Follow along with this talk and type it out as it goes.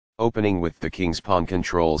Opening with the king's pawn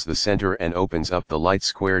controls the center and opens up the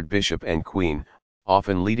light-squared bishop and queen,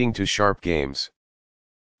 often leading to sharp games.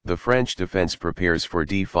 The French defense prepares for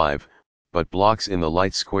d5, but blocks in the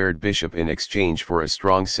light-squared bishop in exchange for a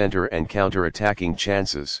strong center and counter-attacking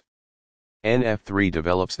chances. Nf3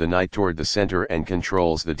 develops the knight toward the center and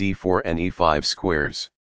controls the d4 and e5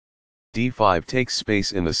 squares. d5 takes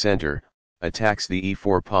space in the center, attacks the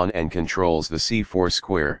e4 pawn and controls the c4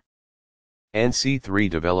 square. Nc3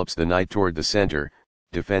 develops the knight toward the center,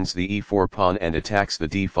 defends the e4 pawn and attacks the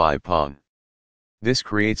d5 pawn. This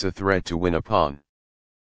creates a threat to win a pawn.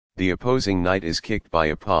 The opposing knight is kicked by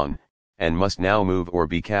a pawn, and must now move or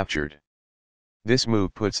be captured. This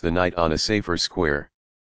move puts the knight on a safer square.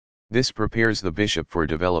 This prepares the bishop for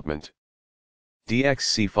development.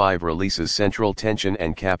 dxc5 releases central tension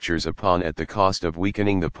and captures a pawn at the cost of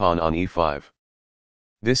weakening the pawn on e5.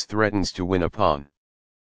 This threatens to win a pawn.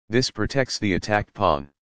 This protects the attacked pawn.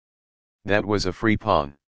 That was a free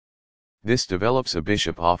pawn. This develops a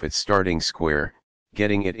bishop off its starting square,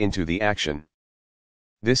 getting it into the action.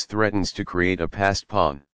 This threatens to create a passed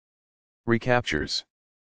pawn. Recaptures.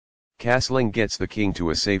 Castling gets the king to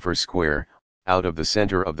a safer square, out of the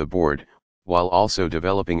center of the board, while also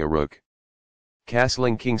developing a rook.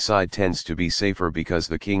 Castling kingside tends to be safer because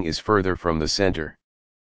the king is further from the center.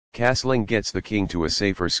 Castling gets the king to a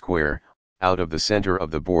safer square, out of the center of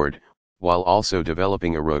the board, while also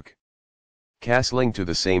developing a rook. Castling to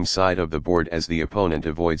the same side of the board as the opponent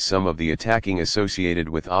avoids some of the attacking associated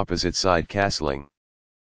with opposite side castling.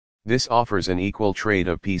 This offers an equal trade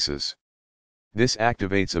of pieces. This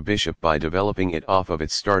activates a bishop by developing it off of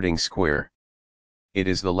its starting square. It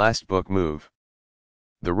is the last book move.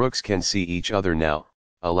 The rooks can see each other now,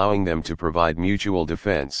 allowing them to provide mutual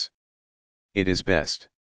defense. It is best.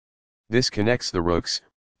 This connects the rooks,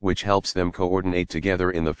 which helps them coordinate together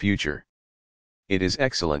in the future. It is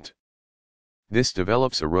excellent. This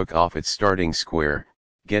develops a rook off its starting square,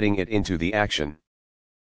 getting it into the action.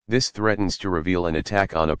 This threatens to reveal an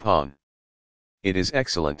attack on a pawn. It is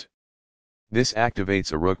excellent. This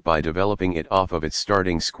activates a rook by developing it off of its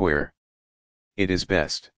starting square. It is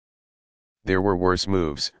best. There were worse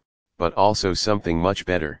moves, but also something much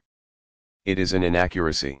better. It is an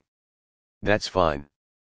inaccuracy. That's fine.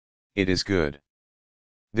 It is good.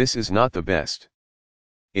 This is not the best.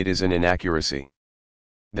 It is an inaccuracy.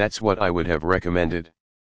 That's what I would have recommended.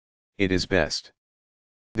 It is best.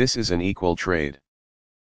 This is an equal trade.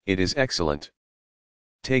 It is excellent.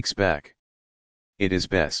 Takes back. It is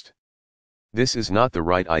best. This is not the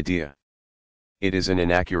right idea. It is an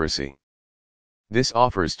inaccuracy. This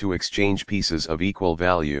offers to exchange pieces of equal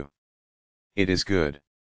value. It is good.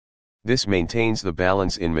 This maintains the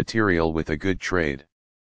balance in material with a good trade.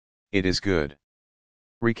 It is good.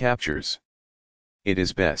 Recaptures. It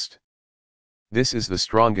is best. This is the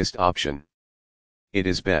strongest option. It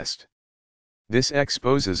is best. This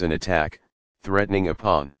exposes an attack, threatening a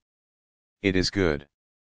pawn. It is good.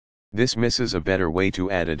 This misses a better way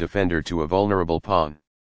to add a defender to a vulnerable pawn.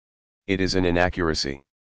 It is an inaccuracy.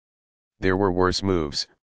 There were worse moves,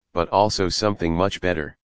 but also something much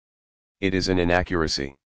better. It is an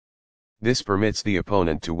inaccuracy. This permits the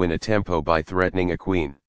opponent to win a tempo by threatening a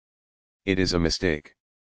queen. It is a mistake.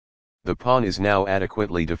 The pawn is now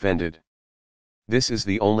adequately defended. This is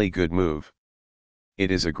the only good move. It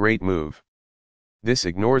is a great move. This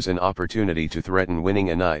ignores an opportunity to threaten winning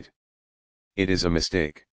a knight. It is a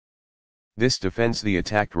mistake. This defends the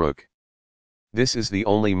attacked rook. This is the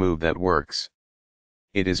only move that works.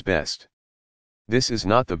 It is best. This is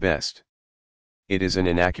not the best. It is an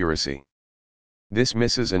inaccuracy. This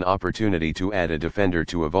misses an opportunity to add a defender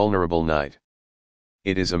to a vulnerable knight.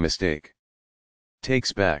 It is a mistake.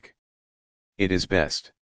 Takes back. It is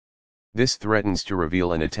best. This threatens to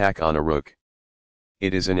reveal an attack on a rook.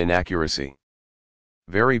 It is an inaccuracy.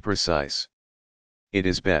 Very precise. It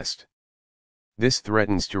is best. This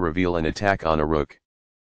threatens to reveal an attack on a rook.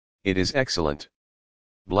 It is excellent.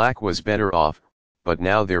 Black was better off, but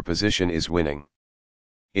now their position is winning.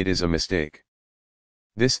 It is a mistake.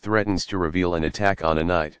 This threatens to reveal an attack on a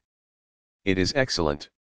knight. It is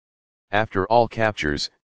excellent. After all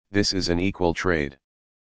captures, this is an equal trade.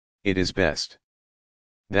 It is best.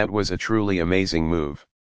 That was a truly amazing move.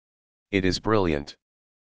 It is brilliant.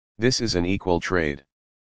 This is an equal trade.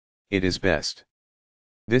 It is best.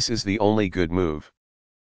 This is the only good move.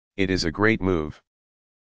 It is a great move.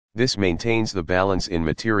 This maintains the balance in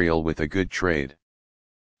material with a good trade.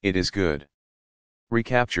 It is good.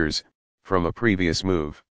 Recaptures, from a previous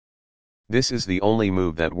move. This is the only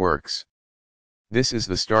move that works. This is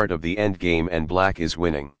the start of the endgame and black is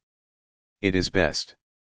winning. It is best.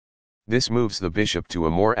 This moves the bishop to a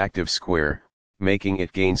more active square, making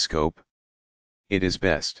it gain scope. It is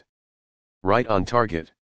best. Right on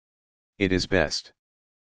target. It is best.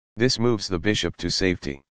 This moves the bishop to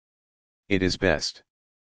safety. It is best.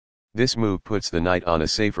 This move puts the knight on a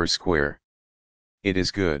safer square. It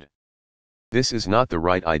is good. This is not the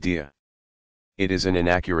right idea. It is an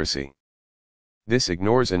inaccuracy. This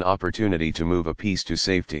ignores an opportunity to move a piece to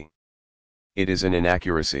safety. It is an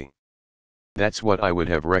inaccuracy. That's what I would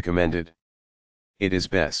have recommended. It is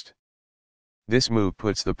best. This move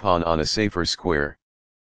puts the pawn on a safer square.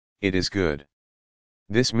 It is good.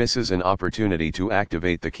 This misses an opportunity to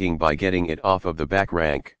activate the king by getting it off of the back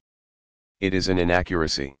rank. It is an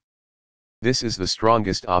inaccuracy. This is the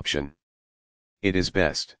strongest option. It is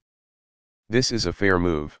best. This is a fair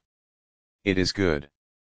move. It is good.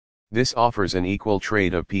 This offers an equal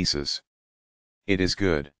trade of pieces. It is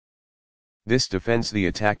good. This defends the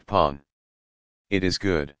attacked pawn. It is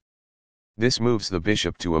good. This moves the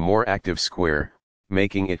bishop to a more active square,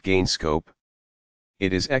 making it gain scope.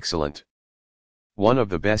 It is excellent. One of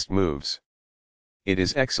the best moves. It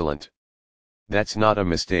is excellent. That's not a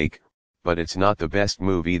mistake, but it's not the best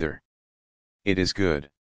move either. It is good.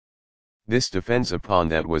 This defends a pawn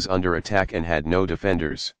that was under attack and had no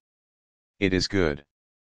defenders. It is good.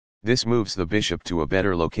 This moves the bishop to a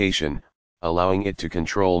better location, allowing it to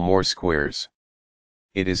control more squares.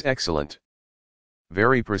 It is excellent.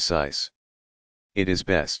 Very precise. It is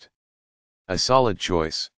best. A solid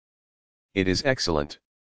choice. It is excellent.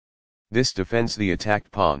 This defends the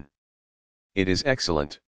attacked pawn. It is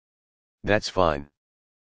excellent. That's fine.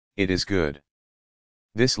 It is good.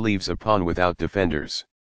 This leaves a pawn without defenders.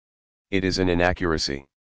 It is an inaccuracy.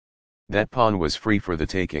 That pawn was free for the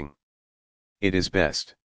taking. It is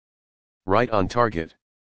best. Right on target.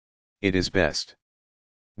 It is best.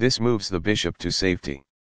 This moves the bishop to safety.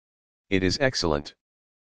 It is excellent.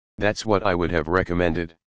 That's what I would have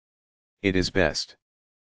recommended. It is best.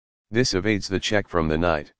 This evades the check from the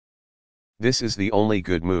knight. This is the only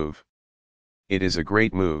good move. It is a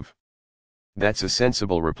great move. That's a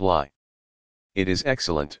sensible reply. It is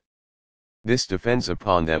excellent. This defends a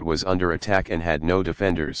pawn that was under attack and had no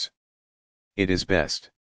defenders. It is best.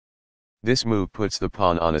 This move puts the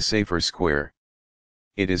pawn on a safer square.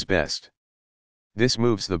 It is best. This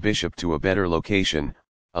moves the bishop to a better location,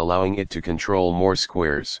 allowing it to control more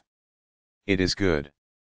squares. It is good.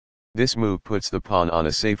 This move puts the pawn on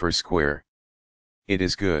a safer square. It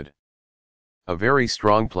is good. A very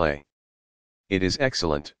strong play. It is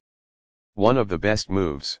excellent. One of the best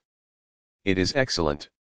moves. It is excellent.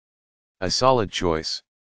 A solid choice.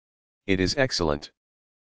 It is excellent.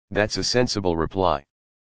 That's a sensible reply.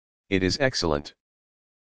 It is excellent.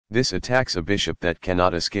 This attacks a bishop that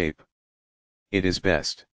cannot escape. It is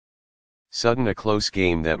best. Sudden a close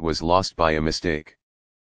game that was lost by a mistake.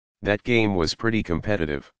 That game was pretty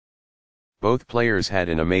competitive. Both players had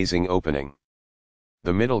an amazing opening.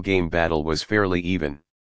 The middle game battle was fairly even.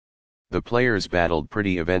 The players battled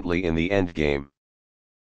pretty evenly in the endgame.